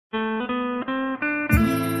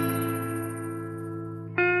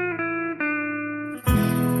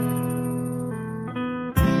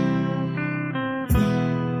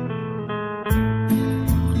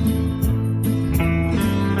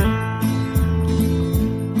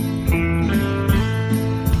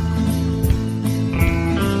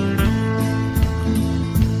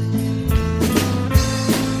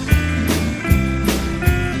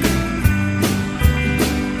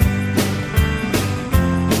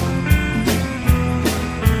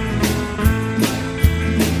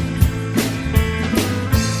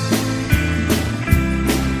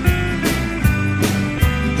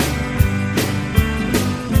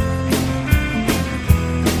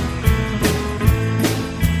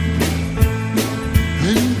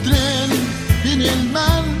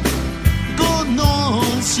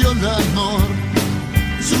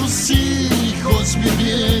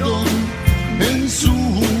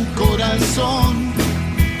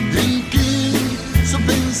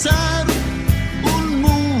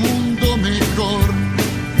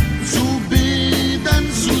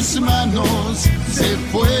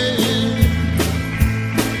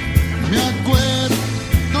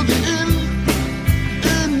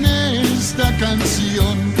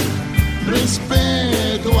canción.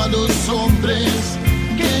 Respeto a los hombres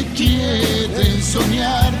que quieren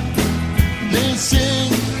soñar.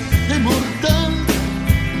 Deseen de mortal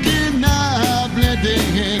quien hable de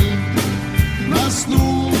él, mas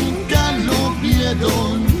nunca lo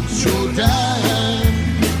vieron llorar.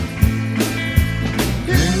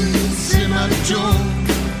 Él se marchó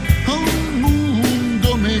a un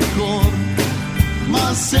mundo mejor,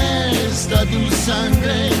 mas esta tu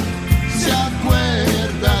sangre se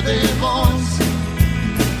acuerda de vos.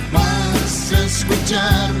 Vas a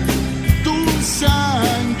escuchar tu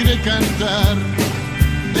sangre cantar,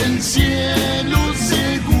 del cielo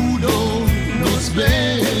seguro nos ve.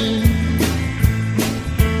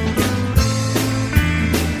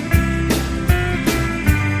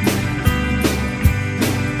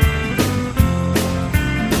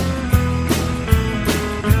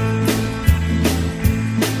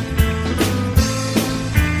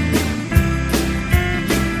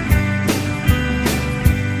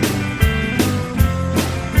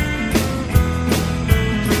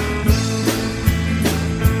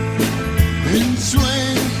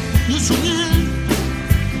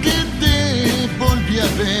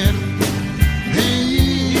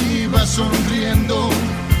 Sonriendo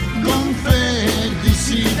con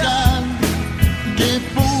felicidad, que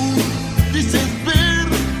pudiste ver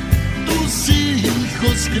tus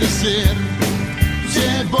hijos crecer.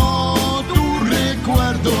 Llevo tu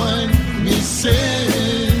recuerdo en mi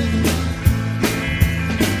ser.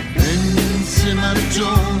 Él se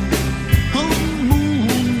marchó a un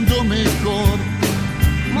mundo mejor,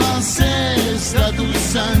 mas esta tu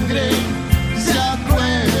sangre se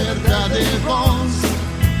acuerda de vos.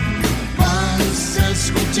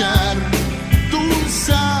 Escuchar tu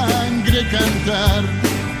sangre cantar,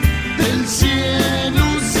 del cielo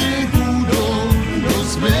seguro nos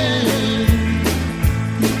ve.